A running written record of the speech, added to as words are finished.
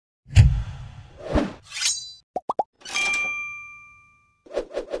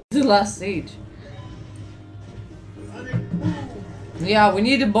the last stage. Yeah, we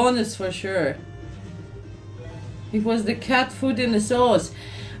need a bonus for sure. It was the cat food in the sauce.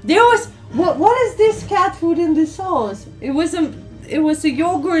 There was what is this cat food in the sauce? It was a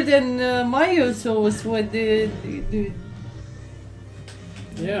yogurt and mayo sauce with the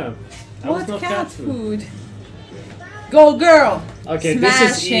yeah. That what was not cat food? Go girl! Okay, Smash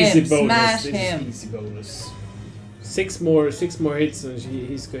this is easy him. bonus. Smash This him. is easy bonus. Six more hits and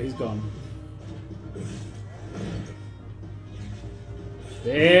he's gone.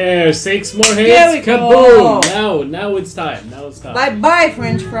 There, 6 more hits. There we Kaboom! go. Now it's time. Now it's time. Bye bye,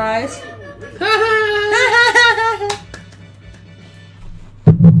 French fries.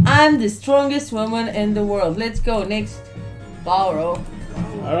 I'm the strongest woman in the world. Let's go next. Balrog.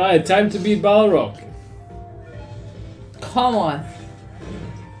 All right, time to beat Balrog. Come on.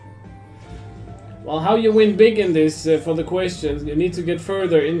 Well, how you win big in this for the questions? You need to get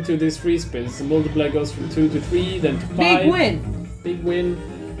further into these free spins. The multiply goes from 2 to 3, then to 5. Big win. Big win.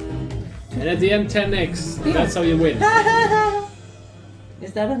 And at the end 10x. Yeah. That's how you win.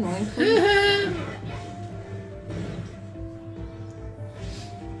 Is that annoying for you?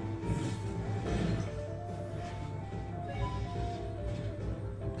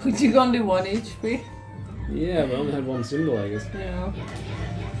 Would you gonna do 1 HP? Yeah, but I only had one symbol, I guess. Yeah.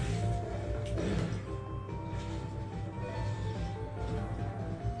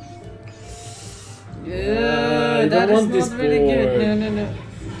 Yeah, that is not really good. No.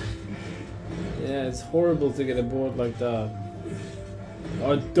 Yeah, it's horrible to get a board like that.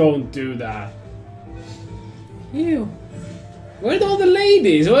 Oh, don't do that. You. Where's all the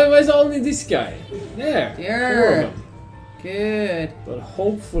ladies? Where's only this guy? There. 4 of them. Good. But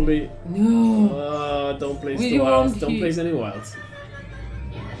hopefully... No. Don't place We the wilds. won't Don't hit. place any wilds.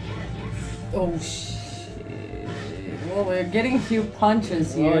 Oh shit. Well, we're getting a few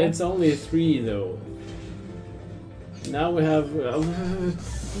punches here. Oh, it's only 3 though. Now we have...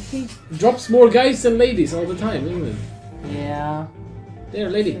 drops more guys than ladies all the time, isn't it? Yeah. There,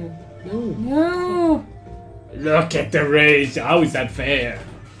 lady. No. No. Look at the race. How is that fair?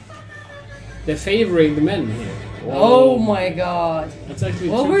 They're favoring the men here. Oh my god. That's actually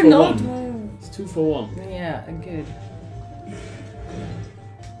Well, 2 we're for not. 1. It's 2 for 1. Yeah, good.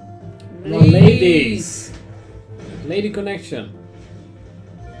 No, ladies. Lady connection.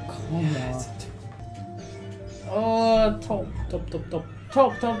 Come on. Oh, top.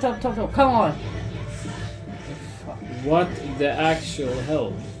 Top. Come on. What the actual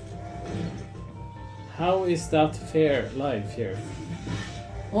hell? How is that fair live here?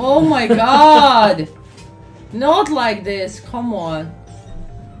 Oh my god. Not like this. Come on.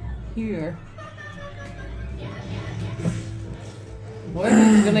 Here.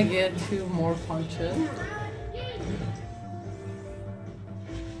 We're gonna get 2 more punches.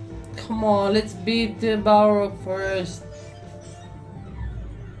 Come on, let's beat the Balrog first.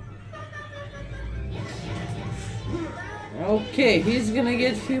 Okay, he's gonna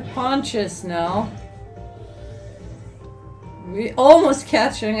get a few punches now. We almost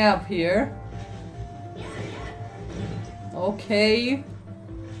catching up here. Okay.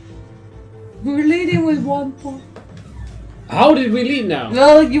 We're leading with 1 point. How did we lead now?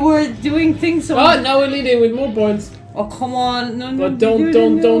 Well, you were doing things on... Oh, now we're leading with more points. Oh, come on. No. But don't.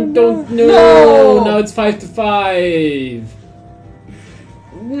 No. Now it's 5 to 5.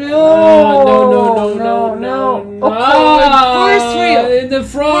 No. Okay, first reel. In the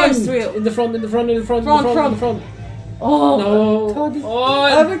front. First reel. In the front. Oh, no. Toddy.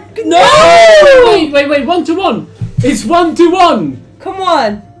 Oh, no! Wait, 1 to 1. It's 1 to 1. Come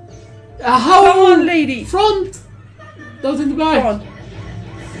on. How? Come on, lady. Front. Those in the back. Front.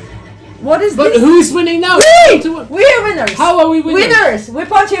 What is but this? who's winning now? We're winners. How are we winners? Winners. We're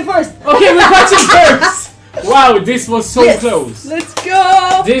punching first. Okay, we're punching first. Wow, this was so close. Let's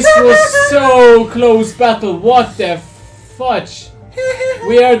go. This was so close battle. What the fudge?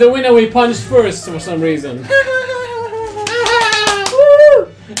 We are the winner. We punched first for some reason.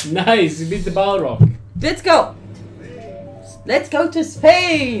 Nice, you beat the Balrog. Let's go. Let's go to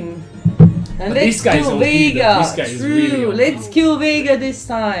Spain. And let's kill Vega. This guy is True. really Let's kill Vega this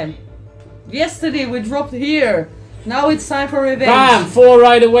time. Yesterday we dropped here. Now it's time for revenge. Bam! 4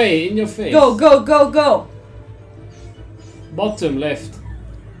 right away in your face. Go. Bottom left.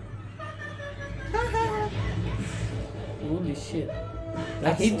 Holy shit.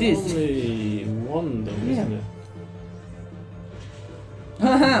 That's I hate this. only 1 though, isn't it?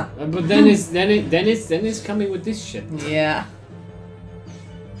 Haha. But then it's coming with this shit. Yeah.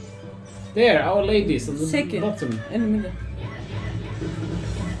 There, our ladies on the Second. bottom. In the middle.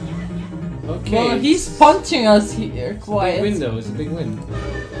 Okay. Well, he's punching us here. Quiet. Big win though. It's a big win.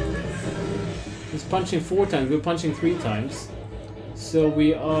 He's punching 4 times. We're punching 3 times. So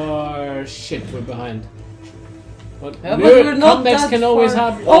we are shit. We're behind. But, Yeah, but we're not comebacks that can always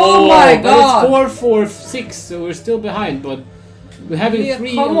far. happen. Oh my but god! It's 4-4-6, so we're still behind. But we're having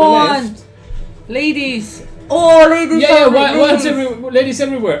 3 on come the left. Ladies. Oh, ladies. Yeah, ladies. ladies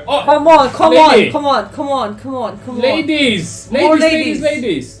everywhere. Oh, Come on, come lady. on, come on, come on, come on, come on. Ladies, More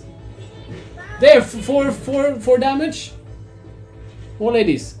ladies. There, 4 damage. More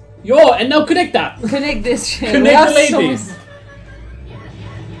ladies. Yo, and now connect that. Connect this shit. Connect the ladies.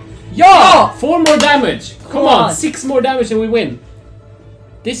 Yo, 4 more damage. Come on, 6 more damage and we win.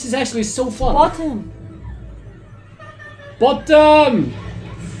 This is actually so fun. Bottom.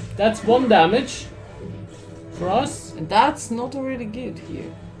 That's 1 damage for us. And that's not really good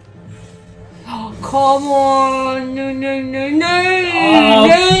here. Come on! No, no, no, no!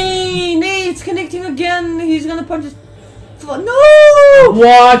 It's connecting again. He's gonna punch us. No!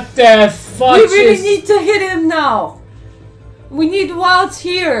 What the fuck? We really need to hit him now. We need wilds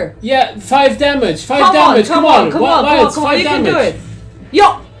here. Yeah, 5 damage. 5 damage. Come on. Wilds, 5 damage. You can do it.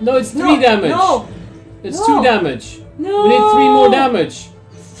 Yo! No, it's 3 damage. No. It's 2 damage. No. We need 3 more damage.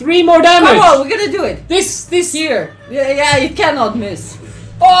 3 more damage. Come on, we're gonna do it. This Here. Yeah, you cannot miss.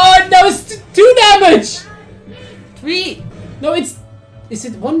 Oh, no, it's 2 damage. 3. No, it's. Is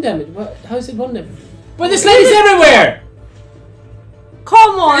it 1 damage? What? How is it 1 damage? But there's ladies everywhere.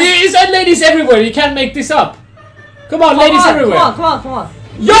 Come on. There's ladies everywhere. You can't make this up. Come on, ladies everywhere. Come on.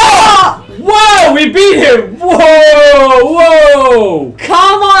 Yeah! Whoa, we beat him. Whoa.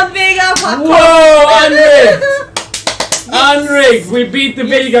 Come on, Vega. Whoa, unrigged. Unrigged. We beat the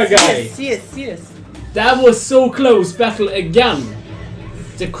Vega guy. Yes. That was so close. Battle again.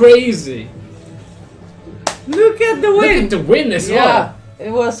 The crazy. Look at the win. Look at the win as well. It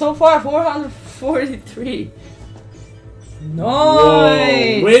was so far 443.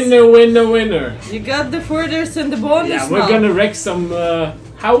 Nice. Whoa. Winner. You got the furthest and the bonus. Yeah, we're gonna wreck some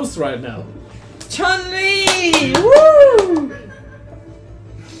house right now. Chun-Li! Woo!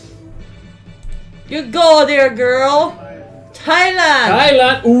 You go there, girl.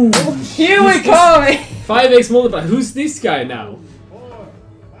 Thailand. Ooh. Here we come. 5x multiplier. Who's this guy now?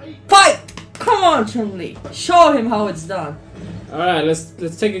 Fight! Come on, Chun-Li. Show him how it's done. Alright, let's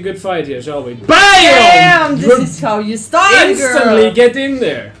take a good fight here, shall we? BAM! Damn! This is how you start, Instantly girl. get in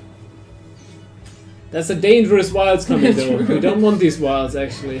there. That's a dangerous wilds coming though. We don't want these wilds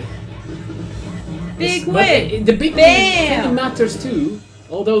actually. Big win. The big win kind of matters too.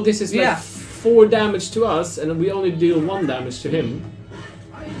 Although this is like 4 damage to us and we only deal 1 damage to him.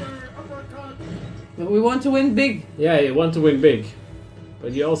 But we want to win big. Yeah, you want to win big.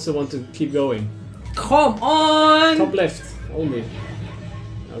 But you also want to keep going. Come on! Top left only.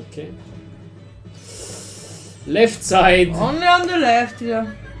 Okay. Left side. Only on the left,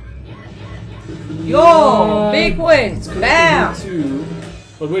 yeah. Yo! Big win! Bam! 2.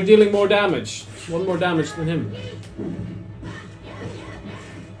 But we're dealing more damage. 1 more damage than him.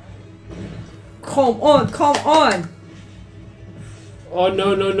 Come on! Oh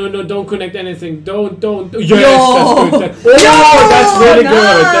no, don't connect anything. Don't. Yes, Yo! that's good. That's really nice!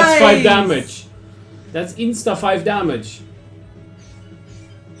 good. That's 5 damage. That's insta 5 damage.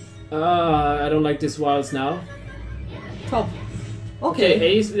 I don't like this wilds now. Top. Okay.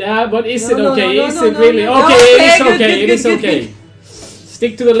 Ace, yeah, but is it No, okay? no, Is no, it no, really? no. Okay, Okay, it is good, okay. good, It is good, okay. good.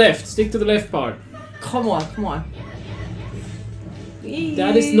 Stick to the left. Stick to the left part. Come on.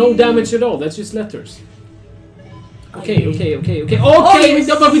 That is no damage at all. That's just letters. Okay.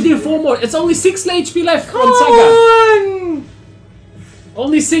 Oh, But we did 4 more. It's only 6 HP left Come on Saga. on!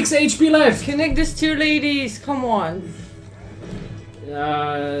 Only 6 HP left. Connect these 2 ladies. Come on.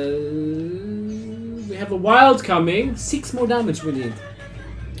 We have a wild coming. 6 more damage we need.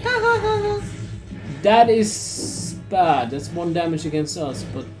 That is bad. That's 1 damage against us,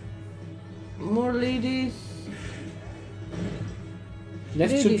 but More ladies.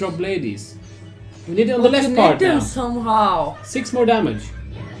 left Ladies. should drop ladies. We need it on the left part them now. somehow. 6 more damage.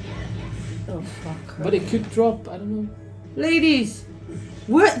 Oh fuck. But it could drop, I don't know. Ladies.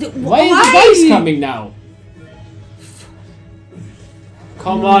 Why is the dice coming now?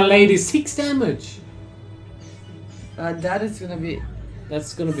 Come on, ladies. 6 damage. That is gonna be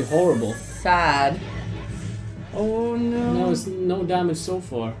That's gonna be horrible. sad. Oh no. No, it's no damage so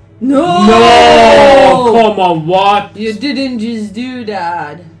far. No! No! Come on, what? You didn't just do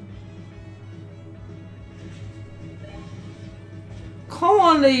that. Come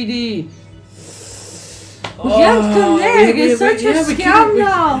on, lady. We can't connect. It's such a scam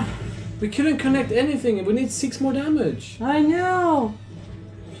now. We couldn't connect anything and we need 6 more damage. I know.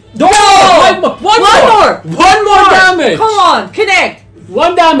 Oh One more damage! Come on, connect!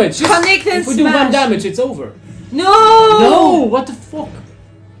 1 damage! Just, Connect and if we do 1 smash. damage, it's over. No! No! What the fuck?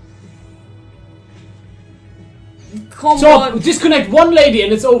 Come So, on. disconnect 1 lady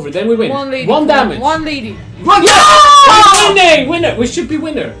and it's over, then we win. 1 lady. 1 damage. 1 lady. Run! Yeah! We're winning! Winner! We should be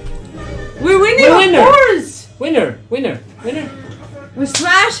winner. We're winning, We're of winner. course! Winner! Winner! Winner! We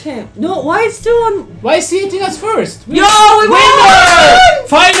smash him. No, why is still on? Why is he hitting us first? Yo, we won!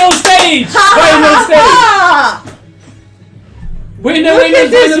 Final stage! Final stage! Winner, Look winner, at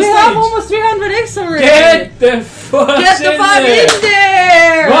this, final we have stage! almost 300x already. Get the fuck Get the in 5 there! in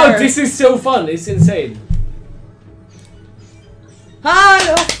there! Wow, this is so fun. It's insane.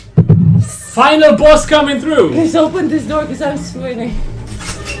 Hello. Final boss coming through. Please open this door because I'm sweating.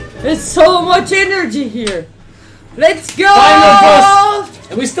 There's so much energy here. Let's go! Final boss.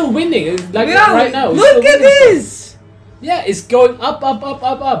 And we're still winning. It's like Yeah, right now. we're look still at winning stuff. this! Yeah, it's going up, up, up,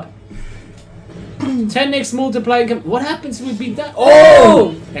 up, up. 10x multiplying. What happens if we beat that?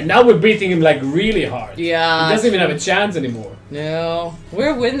 Oh! And now we're beating him like really hard. Yeah. He doesn't even have a chance anymore. No,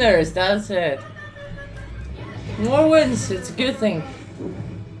 we're winners, that's it. More wins, it's a good thing.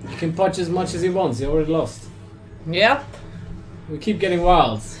 He can punch as much as he wants. He already lost. Yep. We keep getting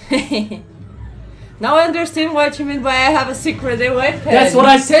wilds. Now I understand what you mean by I have a secret weapon. That's what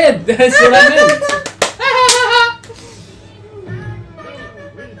I said. That's what I meant.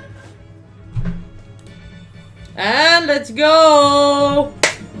 And let's go!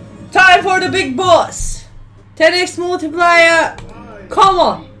 Time for the big boss! 10x multiplier! Come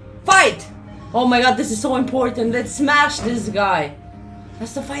on! Fight! Oh my god, this is so important. Let's smash this guy.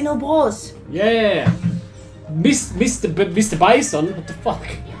 That's the final boss. Yeah. Mr. Bison? What the fuck?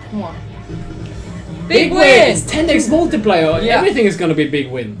 Come on. Big win! It's 10x multiplier. Yeah. Everything is gonna be big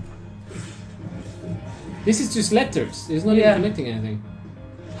win. This is just letters. It's not Yeah. even connecting anything.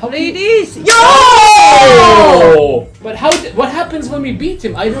 How Ladies! Yo! Oh! But how? What happens when we beat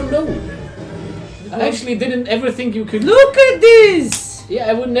him? I don't know. I actually didn't ever think you could. Look at this! Yeah,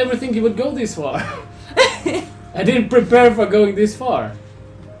 I would never think you would go this far. I didn't prepare for going this far.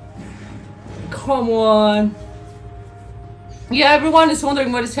 Come on. Yeah, everyone is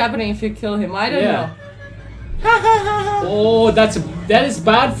wondering what is happening if you kill him. I don't know. Oh, that is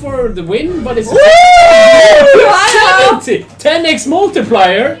bad for the win, but it's Woo! I know. 70! 10x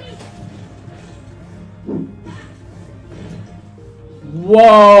multiplier.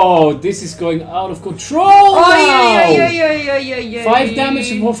 Whoa, this is going out of control Oh now. yeah. 5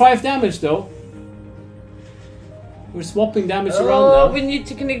 damage for 5 damage though. We're swapping damage around Oh, now. we need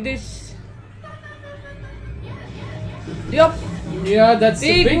to connect this. Yup. Yeah, that's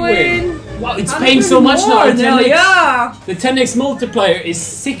Big a big win. win. Wow, it's paying so much now. More The 10x, yeah. the 10x multiplier is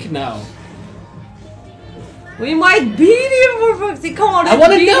sick now. We might beat him for fuck's sake. Come on, I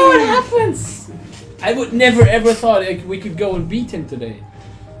want to beat know what him. happens. I would never ever thought like, we could go and beat him today.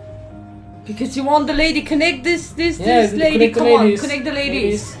 Because you want the lady. Connect this Yeah, lady. connect the Come on, ladies. connect the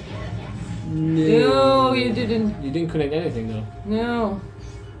ladies. No, No, you didn't. You didn't connect anything though. No.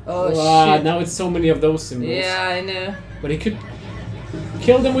 Oh Wow, shit. now it's so many of those symbols. Yeah, I know. But he could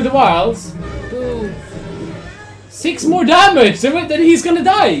kill them with the wilds. Boom. 6 more damage! Then he's gonna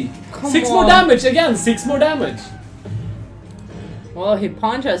die! Come 6 more on. damage again! 6 more damage! Well, he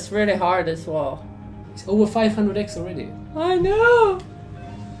punched us really hard as well. It's over 500x already. I know.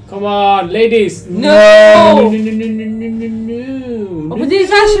 Come on, ladies! No! No! Oh, but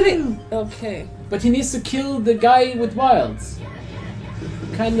he's actually okay. But he needs to kill the guy with wilds.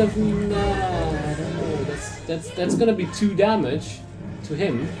 Kind of, nah, I don't know. That's gonna be 2 damage to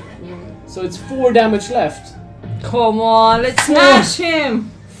him. So it's 4 damage left. Come on, let's smash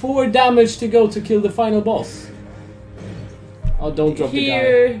him. 4 damage to go to kill the final boss. Oh, don't drop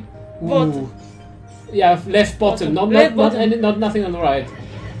Here. the guy. What? Ooh. Yeah, left bottom. Left bottom. Not nothing on the right.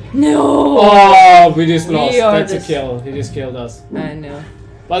 No. Oh, we just lost. We are That's a this- kill. He just killed us. I know.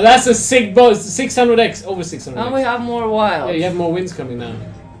 But that's a sick boss. 600x. Over 600x. Now we have more wild. Yeah, you have more wins coming now.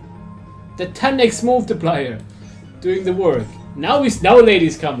 The 10x multiplier doing the work. Now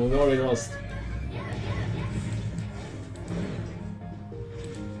ladies come. We've already lost.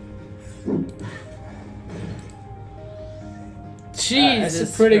 Jesus.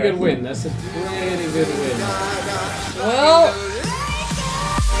 That's a pretty Christ. good win. That's a pretty good win. Well,